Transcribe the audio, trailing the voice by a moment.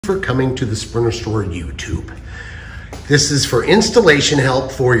For coming to the Sprinter Store YouTube. This is for installation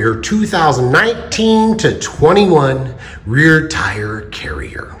help for your 2019 to 21 rear tire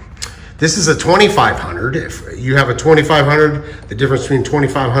carrier. This is a 2500. If you have a 2500, the difference between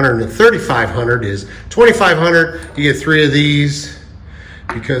 2500 and a 3500 is 2500, you get 3 of these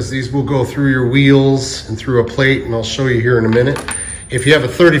because these will go through your wheels and through a plate, and I'll show you here in a minute. If you have a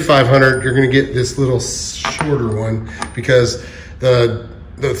 3500, you're gonna get this little shorter one because the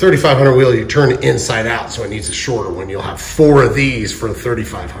 3500 wheel, you turn it inside out, so it needs a shorter one. You'll have 4 of these for a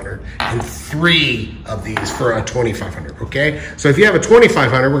 3500 and 3 of these for a 2500, okay? So if you have a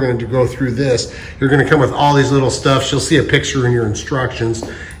 2500, we're gonna go through this. You're gonna come with all these little stuff. You'll see a picture in your instructions.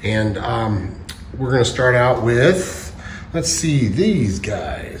 And we're gonna start out with, let's see, these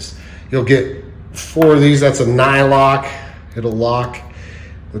guys. You'll get 4 of these. That's a nylock. It'll lock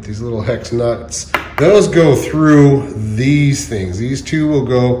with these little hex nuts. Those go through these things. These 2 will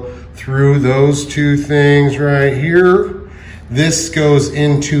go through those 2 things right here. This goes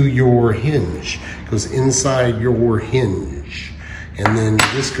into your hinge, goes inside your hinge. And then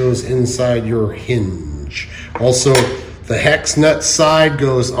this goes inside your hinge. Also, the hex nut side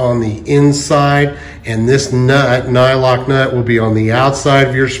goes on the inside, and this nut, nylock nut, will be on the outside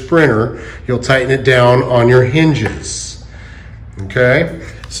of your Sprinter. You'll tighten it down on your hinges, okay?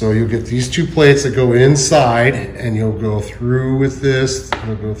 So you'll get these 2 plates that go inside, and you'll go through with this.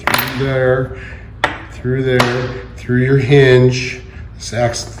 You'll go through there, through your hinge.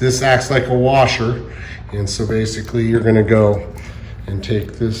 This acts like a washer. And so basically you're gonna go and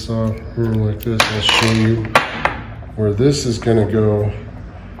take this off here like this. I'll show you where this is gonna go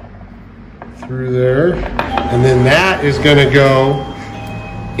through there. And then that is gonna go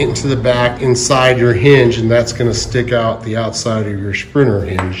into the back inside your hinge, and that's going to stick out the outside of your Sprinter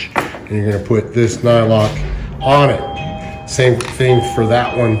hinge, and you're going to put this nylock on it. Same thing for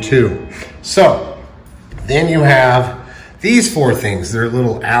that one too. So then you have these 4 things. They're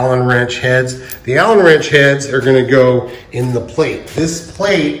little Allen wrench heads. The Allen wrench heads are going to go in the plate. This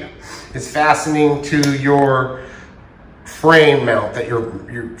plate is fastening to your frame mount that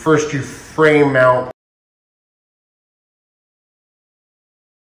you frame mount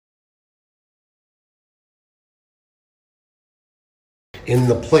in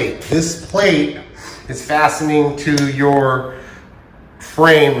the plate. This plate is fastening to your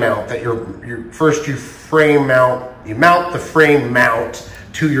frame mount that you mount the frame mount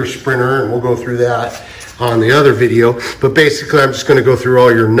to your Sprinter, and we'll go through that on the other video. But basically, I'm just going to go through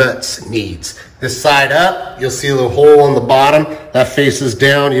all your nuts needs. This side up, you'll see a little hole on the bottom that faces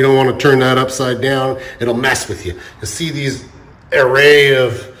down. You don't want to turn that upside down. It'll mess with you. You'll see these array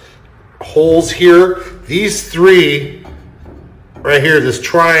of holes here. These 3 right here, this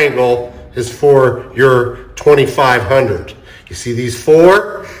triangle is for your 2500. You see these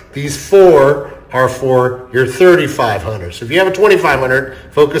 4? These 4 are for your 3500. So if you have a 2500,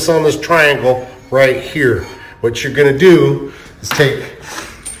 focus on this triangle right here. What you're gonna do is take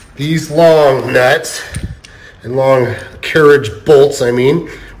these long nuts and long carriage bolts,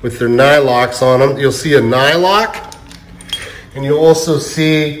 with their nylocks on them. You'll see a nylock, and you'll also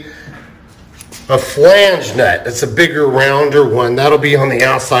see a flange nut. It's a bigger, rounder one. That'll be on the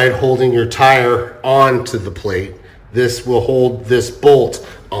outside holding your tire onto the plate. This will hold this bolt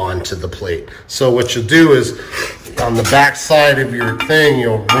onto the plate. So what you'll do is on the back side of your thing,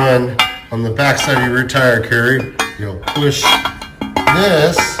 you'll run on the back side of your rear tire carrier, you'll push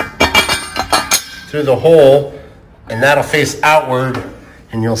this through the hole, and that'll face outward,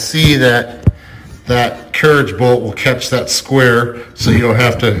 and you'll see that that carriage bolt will catch that square, so you don't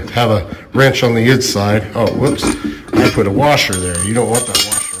have to have a wrench on the inside. Oh, whoops, I put a washer there. You don't want that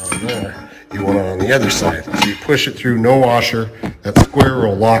washer on there. You want it on the other side. So you push it through, no washer. That square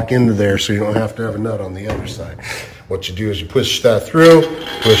will lock into there, so you don't have to have a nut on the other side. What you do is you push that through,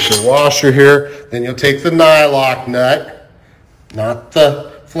 push your washer here, then you'll take the nylock nut, not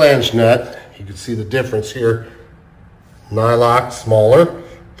the flange nut. You can see the difference here. Nylock, smaller,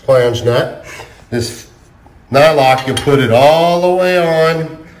 flange nut. This nylock, you'll put it all the way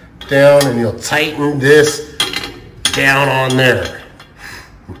on down, and you'll tighten this down on there.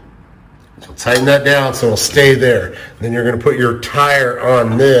 So tighten that down so it'll stay there. And then you're going to put your tire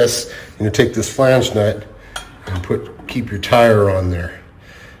on this, and you take this flange nut and keep your tire on there,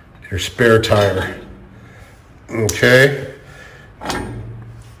 your spare tire. Okay.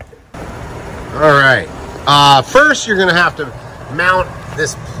 All right. First, you're going to have to mount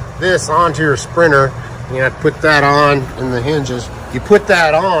this onto your Sprinter. You have to put that on in the hinges. You put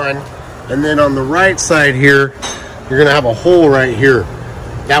that on, and then on the right side here, you're gonna have a hole right here.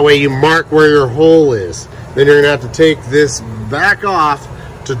 That way you mark where your hole is. Then you're gonna have to take this back off,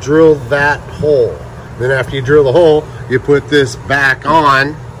 to drill that hole. Then after you drill the hole, you put this back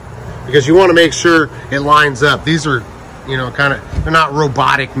on, because you want to make sure it lines up. These are, you know, kind of, they're not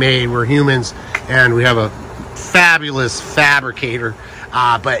robotic made. We're humans, and we have a fabulous fabricator,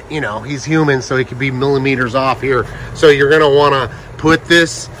 but you know, he's human, so he could be millimeters off here. So you're going to want to put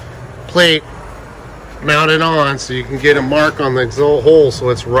this plate mounted on so you can get a mark on the hole, so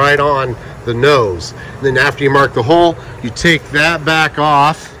it's right on the nose. And then after you mark the hole, you take that back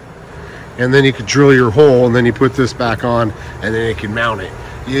off, and then you can drill your hole, and then you put this back on, and then you can mount it.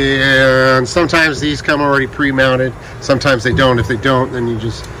 Yeah, and sometimes these come already pre-mounted, sometimes they don't. If they don't, then you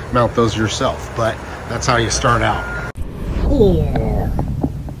just mount those yourself, but that's how you start out. Yeah.